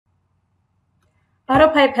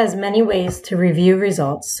AutoPIPE has many ways to review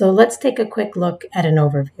results, so let's take a quick look at an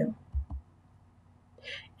overview.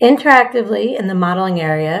 Interactively in the modeling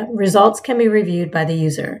area, results can be reviewed by the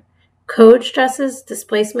user. Code stresses,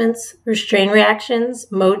 displacements, restraint reactions,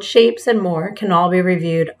 mode shapes, and more can all be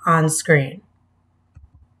reviewed on screen.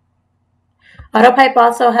 AutoPIPE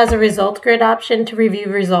also has a result grid option to review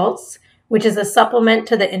results, which is a supplement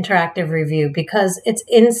to the interactive review because it's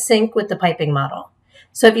in sync with the piping model.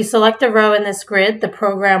 So if you select a row in this grid, the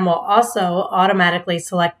program will also automatically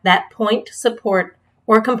select that point, support,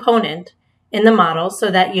 or component in the model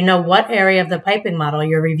so that you know what area of the piping model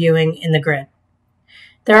you're reviewing in the grid.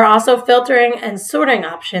 There are also filtering and sorting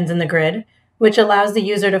options in the grid, which allows the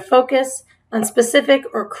user to focus on specific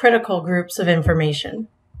or critical groups of information.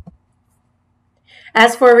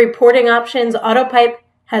 As for reporting options, AutoPIPE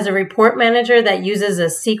has a report manager that uses a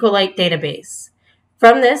SQLite database.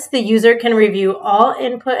 From this, the user can review all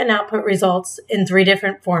input and output results in 3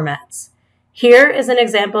 different formats. Here is an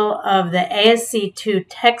example of the ASC2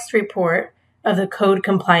 text report of the code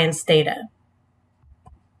compliance data.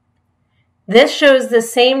 This shows the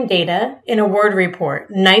same data in a Word report,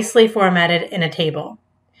 nicely formatted in a table.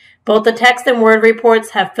 Both the text and Word reports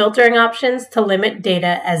have filtering options to limit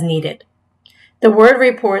data as needed. The Word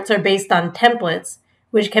reports are based on templates,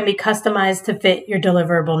 which can be customized to fit your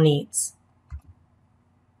deliverable needs.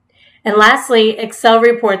 And lastly, Excel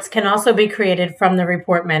reports can also be created from the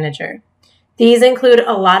report manager. These include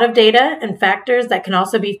a lot of data and factors that can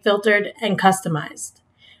also be filtered and customized.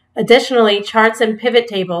 Additionally, charts and pivot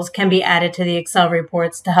tables can be added to the Excel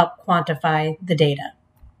reports to help quantify the data.